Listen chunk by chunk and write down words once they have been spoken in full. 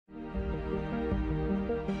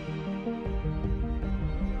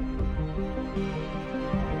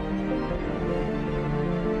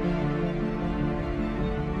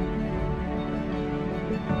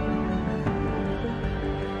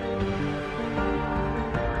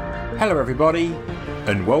Hello everybody,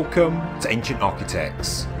 and welcome to Ancient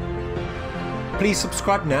Architects. Please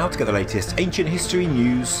subscribe now to get the latest ancient history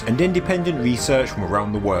news and independent research from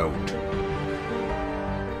around the world.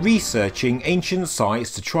 Researching ancient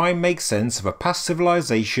sites to try and make sense of a past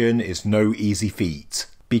civilization is no easy feat,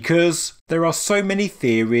 because there are so many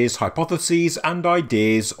theories, hypotheses and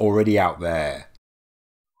ideas already out there.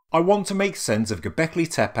 I want to make sense of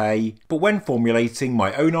Göbekli Tepe, but when formulating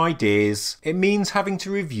my own ideas, it means having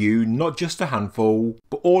to review not just a handful,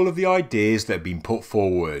 but all of the ideas that have been put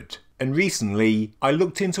forward. And recently, I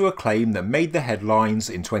looked into a claim that made the headlines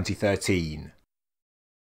in 2013.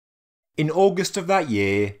 In August of that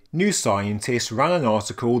year, New Scientist ran an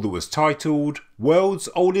article that was titled "World's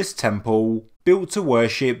Oldest Temple, Built to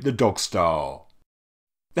Worship the Dog Star."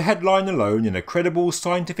 The headline alone in a credible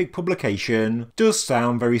scientific publication does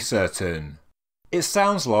sound very certain. It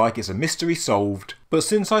sounds like it's a mystery solved, but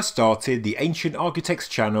since I started the Ancient Architects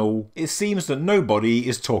channel, it seems that nobody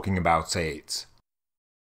is talking about it.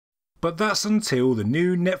 But that's until the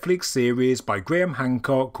new Netflix series by Graham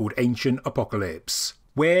Hancock called Ancient Apocalypse,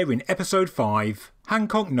 where in episode 5,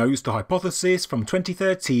 Hancock notes the hypothesis from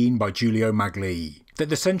 2013 by Giulio Magli, that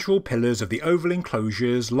the central pillars of the oval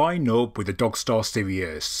enclosures line up with the dog star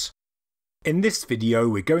Sirius. In this video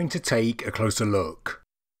we're going to take a closer look.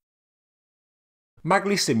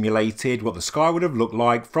 Magli simulated what the sky would have looked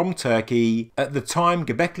like from Turkey at the time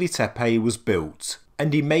Göbekli Tepe was built,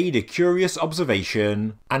 and he made a curious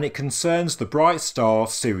observation, and it concerns the bright star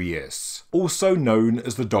Sirius, also known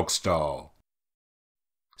as the dog star.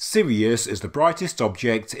 Sirius is the brightest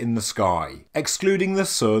object in the sky, excluding the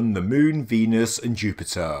Sun, the Moon, Venus and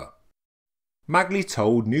Jupiter. Magli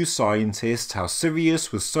told New Scientist how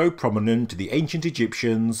Sirius was so prominent to the ancient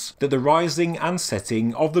Egyptians that the rising and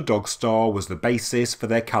setting of the dog star was the basis for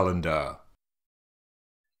their calendar.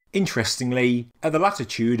 Interestingly, at the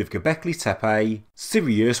latitude of Göbekli Tepe,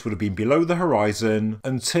 Sirius would have been below the horizon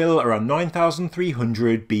until around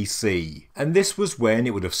 9300 BC, and this was when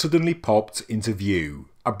it would have suddenly popped into view,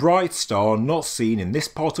 a bright star not seen in this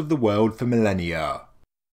part of the world for millennia.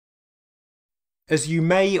 As you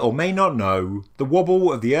may or may not know, the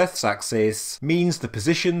wobble of the Earth's axis means the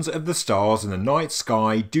positions of the stars in the night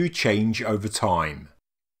sky do change over time.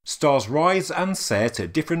 Stars rise and set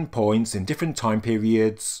at different points in different time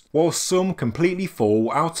periods, while some completely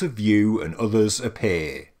fall out of view and others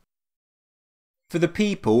appear. For the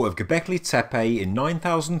people of Göbekli Tepe in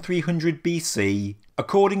 9300 BC,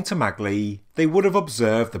 according to Magli, they would have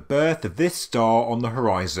observed the birth of this star on the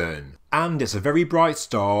horizon, and it's a very bright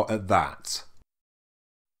star at that.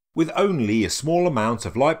 With only a small amount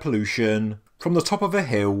of light pollution, from the top of a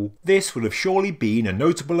hill, this would have surely been a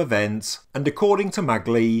notable event, and according to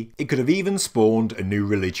Magli, it could have even spawned a new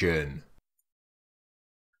religion.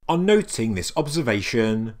 On noting this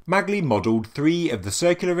observation, Magli modelled 3 of the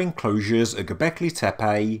circular enclosures at Göbekli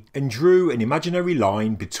Tepe and drew an imaginary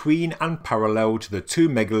line between and parallel to the 2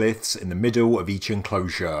 megaliths in the middle of each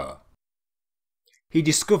enclosure. He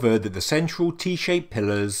discovered that the central T-shaped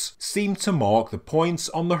pillars seemed to mark the points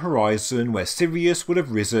on the horizon where Sirius would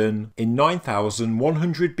have risen in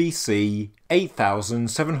 9100 BC,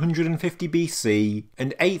 8750 BC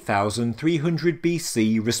and 8300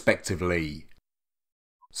 BC respectively.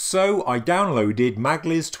 So I downloaded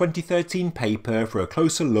Magli's 2013 paper for a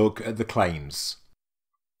closer look at the claims.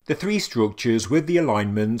 The 3 structures with the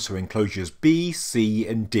alignments are enclosures B, C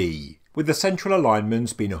and D, with the central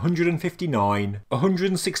alignments being 159,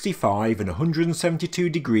 165 and 172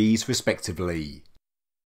 degrees respectively.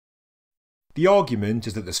 The argument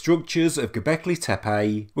is that the structures of Göbekli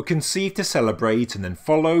Tepe were conceived to celebrate and then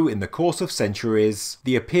follow in the course of centuries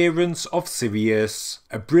the appearance of Sirius,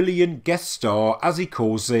 a brilliant guest star as he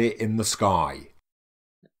calls it in the sky.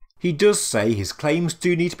 He does say his claims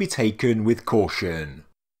do need to be taken with caution.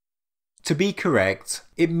 To be correct,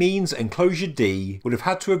 it means enclosure D would have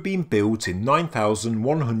had to have been built in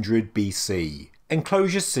 9100 BC,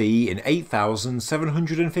 enclosure C in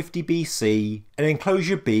 8750 BC, and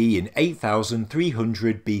enclosure B in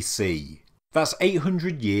 8300 BC. That's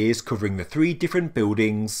 800 years covering the 3 different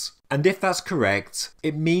buildings, and if that's correct,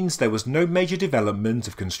 it means there was no major development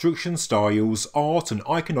of construction styles, art and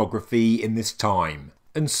iconography in this time,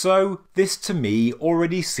 and so this to me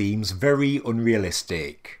already seems very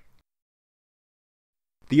unrealistic.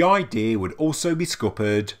 The idea would also be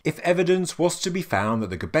scuppered if evidence was to be found that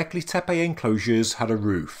the Göbekli Tepe enclosures had a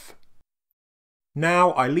roof.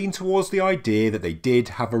 Now I lean towards the idea that they did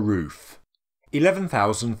have a roof.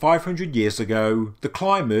 11,500 years ago, the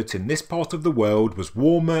climate in this part of the world was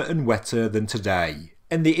warmer and wetter than today,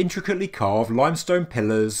 and the intricately carved limestone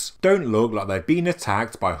pillars don't look like they've been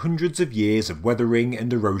attacked by hundreds of years of weathering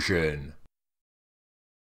and erosion.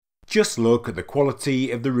 Just look at the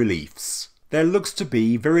quality of the reliefs. There looks to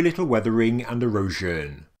be very little weathering and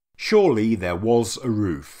erosion. Surely there was a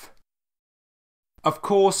roof. Of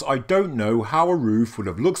course, I don't know how a roof would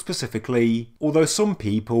have looked specifically, although some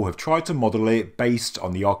people have tried to model it based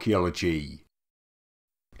on the archaeology.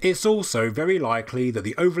 It's also very likely that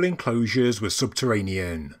the oval enclosures were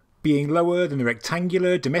subterranean, being lower than the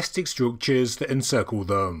rectangular domestic structures that encircle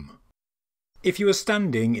them. If you were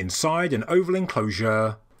standing inside an oval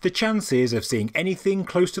enclosure, the chances of seeing anything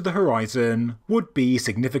close to the horizon would be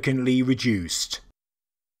significantly reduced.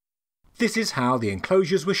 This is how the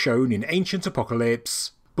enclosures were shown in ancient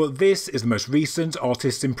Apocalypse, but this is the most recent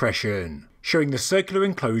artist's impression, showing the circular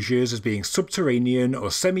enclosures as being subterranean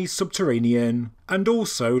or semi-subterranean, and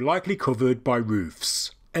also likely covered by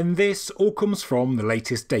roofs. And this all comes from the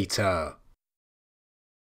latest data.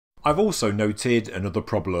 I've also noted another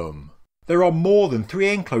problem. There are more than 3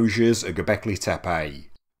 enclosures at Göbekli Tepe.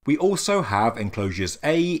 We also have enclosures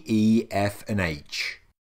A, E, F and H.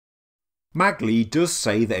 Magli does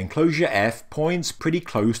say that enclosure F points pretty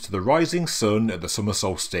close to the rising sun at the summer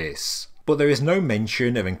solstice, but there is no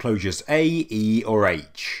mention of enclosures A, E or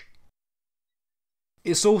H.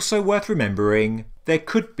 It's also worth remembering there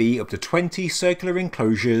could be up to 20 circular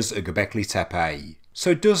enclosures at Göbekli Tepe,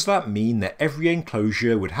 so does that mean that every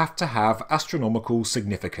enclosure would have to have astronomical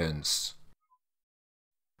significance?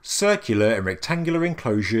 Circular and rectangular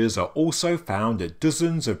enclosures are also found at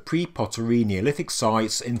dozens of pre-pottery Neolithic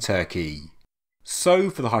sites in Turkey. So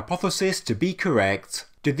for the hypothesis to be correct,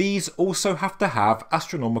 do these also have to have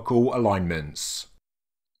astronomical alignments?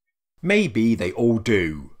 Maybe they all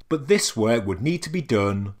do, but this work would need to be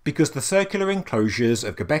done because the circular enclosures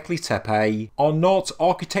of Göbekli Tepe are not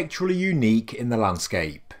architecturally unique in the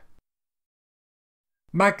landscape.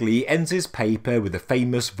 Magli ends his paper with the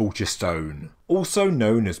famous vulture stone, also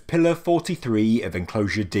known as Pillar 43 of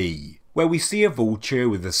Enclosure D, where we see a vulture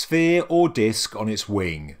with a sphere or disc on its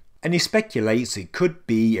wing, and he speculates it could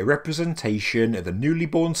be a representation of the newly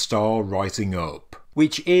born star rising up,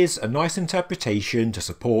 which is a nice interpretation to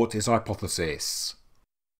support his hypothesis.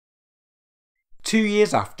 2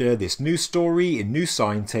 years after this news story in New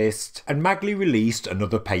Scientist, and Magli released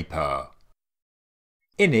another paper.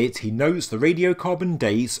 In it, he notes the radiocarbon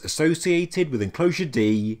dates associated with Enclosure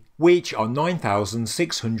D, which are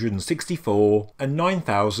 9664 and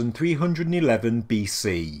 9311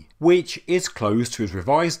 BC, which is close to his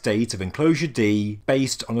revised date of Enclosure D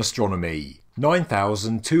based on astronomy,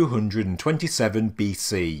 9227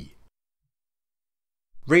 BC.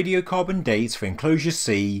 Radiocarbon dates for Enclosure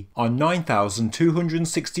C are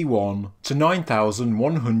 9261 to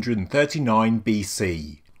 9139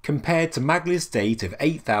 BC. Compared to Magli's date of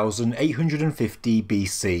 8850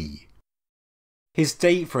 BC. His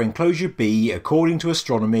date for Enclosure B according to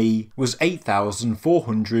astronomy was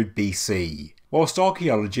 8400 BC, whilst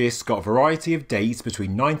archaeologists got a variety of dates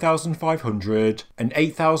between 9500 and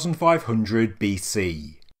 8500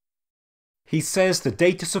 BC. He says the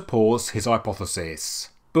data supports his hypothesis,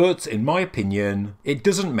 but in my opinion, it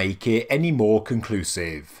doesn't make it any more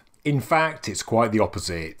conclusive. In fact, it's quite the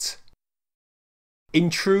opposite. In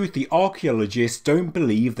truth, the archaeologists don't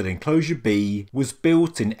believe that Enclosure B was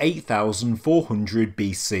built in 8400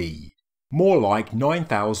 BC, more like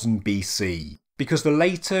 9000 BC, because the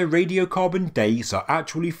later radiocarbon dates are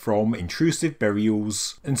actually from intrusive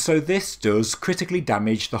burials, and so this does critically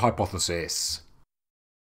damage the hypothesis.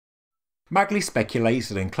 Magli speculates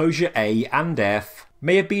that Enclosure A and F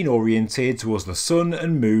may have been oriented towards the Sun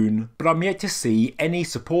and Moon, but I'm yet to see any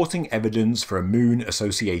supporting evidence for a Moon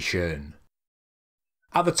association.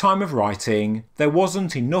 At the time of writing, there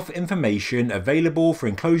wasn't enough information available for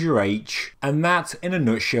Enclosure H, and that in a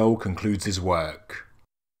nutshell concludes his work.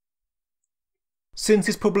 Since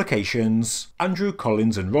his publications, Andrew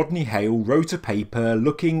Collins and Rodney Hale wrote a paper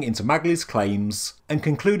looking into Magli's claims and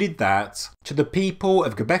concluded that, to the people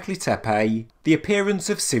of Göbekli Tepe, the appearance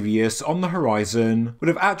of Sirius on the horizon would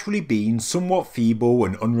have actually been somewhat feeble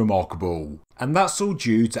and unremarkable, and that's all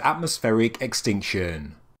due to atmospheric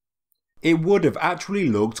extinction. It would have actually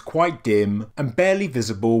looked quite dim and barely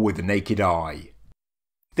visible with the naked eye.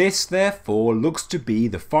 This therefore looks to be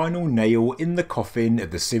the final nail in the coffin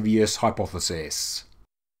of the Sirius hypothesis.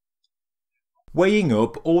 Weighing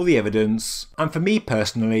up all the evidence, and for me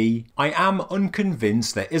personally, I am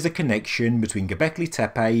unconvinced there is a connection between Göbekli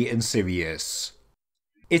Tepe and Sirius.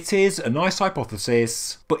 It is a nice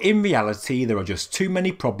hypothesis, but in reality there are just too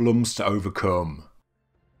many problems to overcome.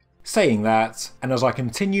 Saying that, and as I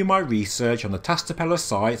continue my research on the Tepeler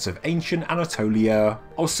sites of ancient Anatolia,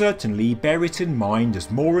 I'll certainly bear it in mind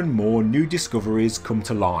as more and more new discoveries come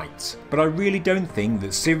to light, but I really don't think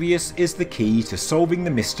that Sirius is the key to solving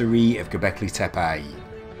the mystery of Göbekli Tepe.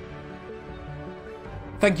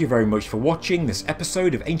 Thank you very much for watching this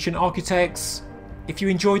episode of Ancient Architects. If you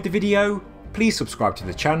enjoyed the video, please subscribe to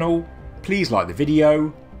the channel, please like the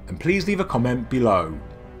video, and please leave a comment below.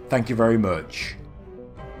 Thank you very much.